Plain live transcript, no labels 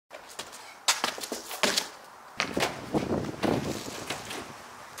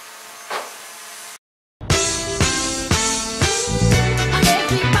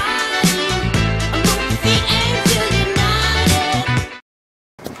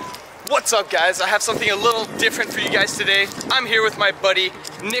What's up, guys? I have something a little different for you guys today. I'm here with my buddy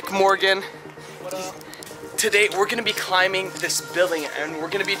Nick Morgan. What up? Today we're gonna be climbing this building and we're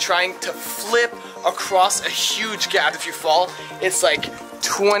gonna be trying to flip across a huge gap. If you fall, it's like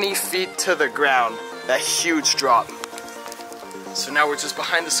 20 feet to the ground. That huge drop. So now we're just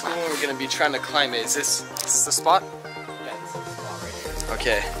behind the school and we're gonna be trying to climb it. Is this the spot? Yeah, this is the spot right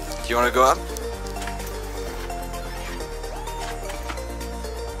here. Okay. Do you wanna go up?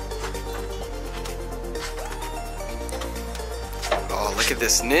 Oh, look at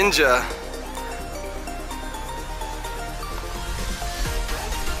this ninja.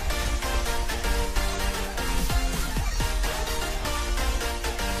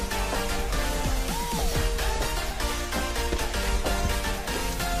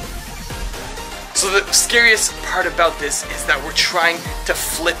 So the scariest part about this is that we're trying to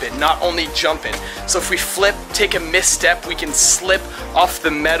flip it, not only jump it. So if we flip, take a misstep, we can slip off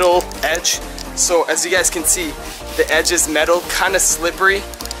the metal edge. So as you guys can see, the edge is metal, kind of slippery.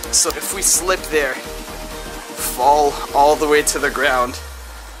 So if we slip there, fall all the way to the ground.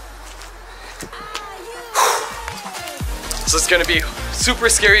 So it's gonna be super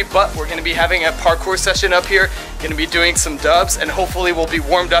scary, but we're gonna be having a parkour session up here, gonna be doing some dubs, and hopefully we'll be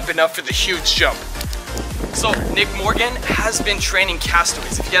warmed up enough for the huge jump. So Nick Morgan has been training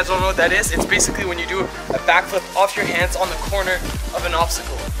castaways. If you guys don't know what that is, it's basically when you do a backflip off your hands on the corner of an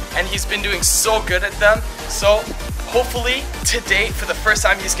obstacle. And he's been doing so good at them. So hopefully today, for the first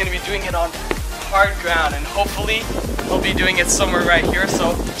time, he's gonna be doing it on hard ground, and hopefully he'll be doing it somewhere right here.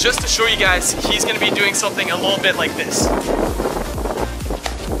 So just to show you guys, he's gonna be doing something a little bit like this.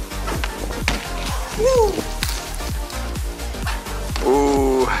 Woo!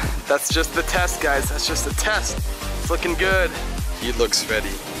 Ooh, that's just the test, guys. That's just the test. It's looking good. He looks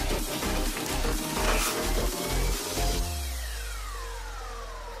ready.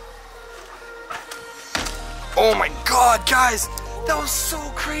 Oh my God, guys. That was so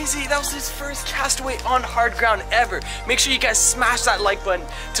crazy. That was his first castaway on hard ground ever. Make sure you guys smash that like button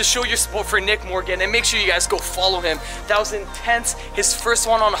to show your support for Nick Morgan, and make sure you guys go follow him. That was intense. His first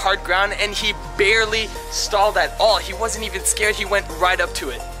one on hard ground, and he barely stalled at all. He wasn't even scared. He went right up to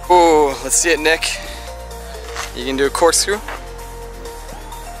it. Oh, let's see it, Nick. You can do a corkscrew.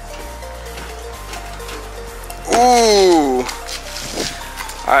 Ooh.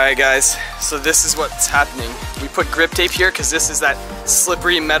 All right, guys. So this is what's happening. We put grip tape here because this is that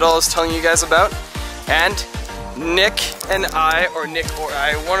slippery metal I was telling you guys about. And Nick and I, or Nick or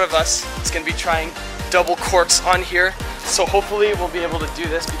I, one of us is gonna be trying double corks on here. So hopefully we'll be able to do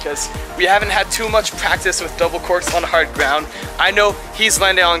this because we haven't had too much practice with double corks on hard ground. I know he's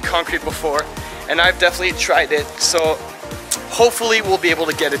landed on concrete before and I've definitely tried it. So hopefully we'll be able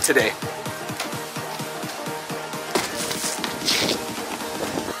to get it today.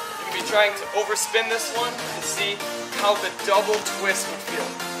 Trying to overspin this one and see how the double twist would feel.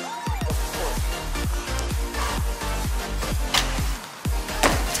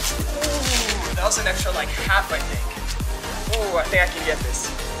 Ooh, that was an extra like half, I think. Ooh, I think I can get this.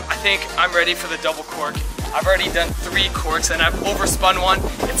 I think I'm ready for the double cork. I've already done 3 corks and I've overspun one.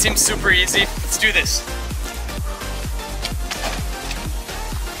 It seems super easy. Let's do this.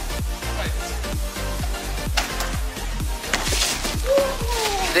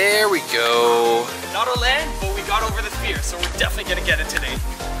 There we go. Not a land, but we got over the fear, so we're definitely gonna get it today.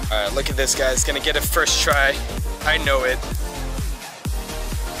 All right, look at this, guys. Gonna get it first try. I know it.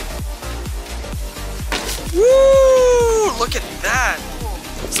 Woo! Look at that.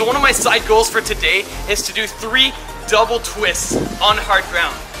 So one of my side goals for today is to do 3 double twists on hard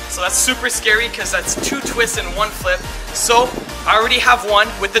ground. So that's super scary because that's 2 twists and 1 flip. So I already have one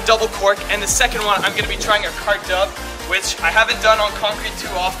with the double cork, and the second one I'm gonna be trying a cart dub, which I haven't done on concrete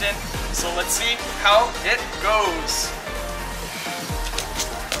too often. So let's see how it goes.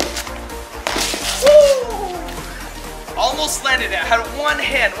 Woo! Almost landed it. I had one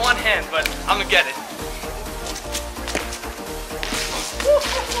hand, but I'm gonna get it.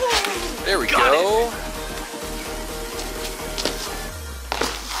 There we go.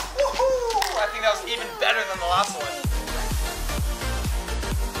 I think that was even better than the last one.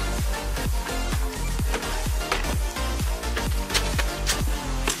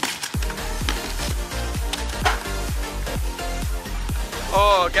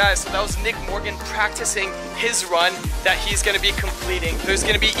 Oh guys, so that was Nick Morgan practicing his run that he's gonna be completing. There's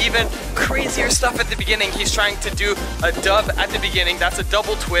gonna be even crazier stuff at the beginning. He's trying to do a dub at the beginning. That's a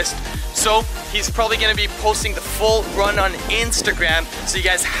double twist. So he's probably gonna be posting the full run on Instagram, so you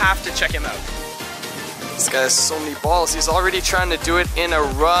guys have to check him out. This guy has so many balls. He's already trying to do it in a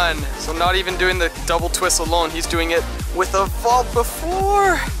run. So not even doing the double twist alone, he's doing it with a vault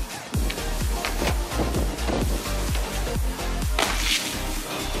before.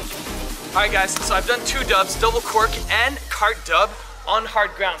 Alright guys, so I've done 2 dubs, double cork and cart dub on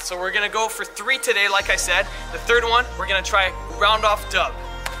hard ground. So we're gonna go for 3 today, like I said. The third one, we're gonna try round off dub.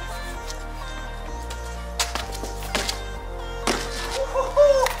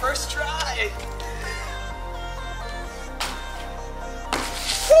 First try.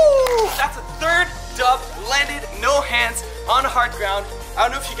 Woo! That's a 3rd dub, landed, no hands, on hard ground. I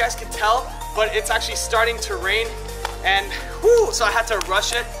don't know if you guys can tell, but it's actually starting to rain, and whoo, so I had to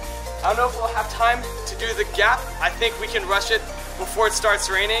rush it. I don't know if we'll have time to do the gap. I think we can rush it before it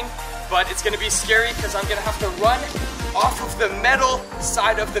starts raining, but it's gonna be scary because I'm gonna have to run off of the metal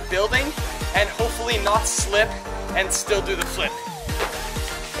side of the building and hopefully not slip and still do the flip.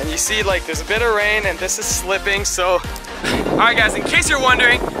 And you see, like, there's a bit of rain and this is slipping, so. All right guys, in case you're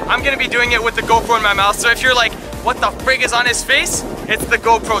wondering, I'm gonna be doing it with the GoPro in my mouth. So if you're like, what the frig is on his face? It's the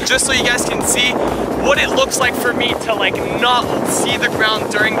GoPro, just so you guys can see what it looks like for me to like not see the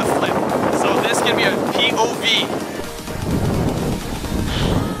ground during the flip. So this is gonna be a POV.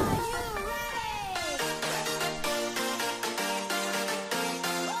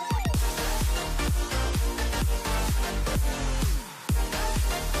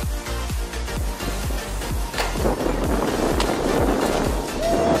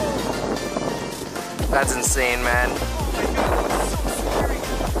 That's insane, man.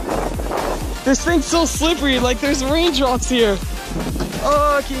 This thing's so slippery, like there's raindrops here.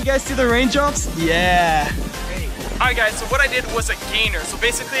 Oh, can you guys see the raindrops? Yeah. Alright guys, so what I did was a gainer. So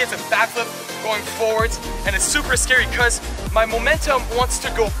basically it's a backflip going forwards, and it's super scary because my momentum wants to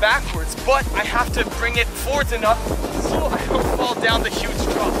go backwards, but I have to bring it forwards enough so I don't fall down the huge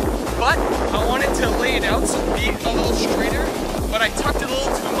drop. But I wanted to lay it out so be a little straighter, but I tucked it a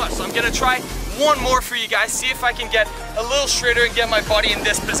little too much. So I'm gonna try one more for you guys, see if I can get a little straighter and get my body in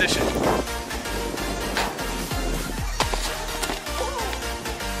this position.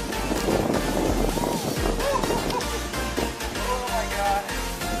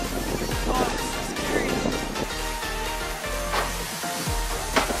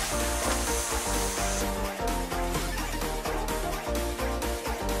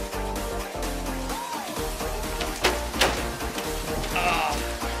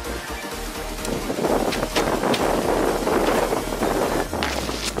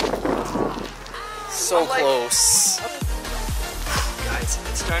 So close. Guys,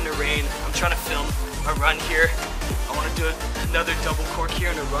 it's starting to rain. I'm trying to film a run here. I want to do another double cork here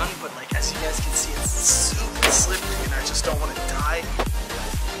and a run, but like as you guys can see, it's super slippery and I just don't want to die.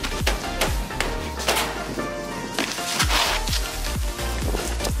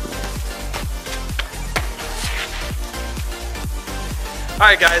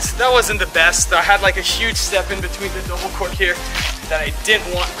 Alright guys, that wasn't the best. I had like a huge step in between the double cork here that I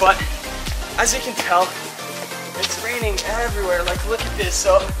didn't want, but as you can tell, it's raining everywhere. Like, look at this.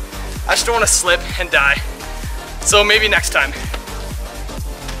 So I just don't want to slip and die. So maybe next time.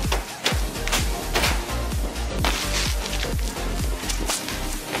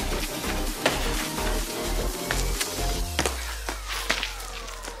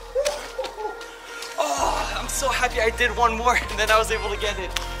 Oh, I'm so happy I did one more and then I was able to get it.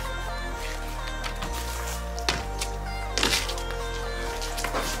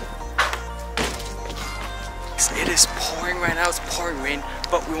 It is pouring right now, it's pouring rain,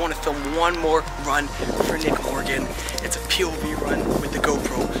 but we want to film one more run for Nick Morgan. It's a POV run with the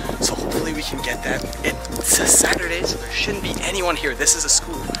GoPro, so hopefully we can get that. It's a Saturday, so there shouldn't be anyone here. This is a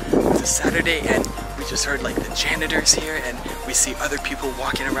school. It's a Saturday, and we just heard like the janitors here, and we see other people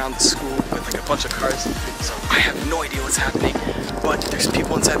walking around the school with like a bunch of cars. So I have no idea what's happening, but there's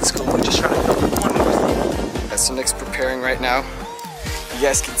people inside the school. We're just trying to film one more thing. So Nick's preparing right now. You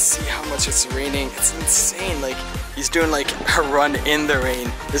guys can see how much it's raining. It's insane. Like, he's doing like a run in the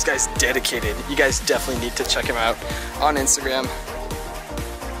rain. This guy's dedicated. You guys definitely need to check him out on Instagram.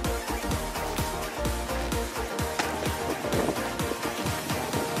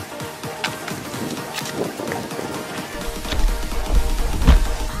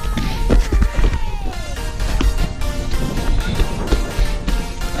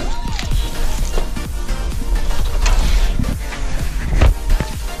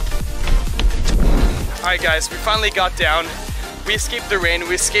 Alright guys, we finally got down. We escaped the rain,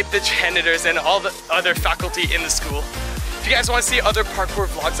 we escaped the janitors and all the other faculty in the school. If you guys want to see other parkour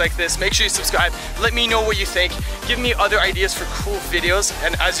vlogs like this, make sure you subscribe. Let me know what you think. Give me other ideas for cool videos.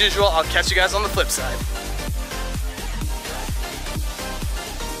 And as usual, I'll catch you guys on the flip side.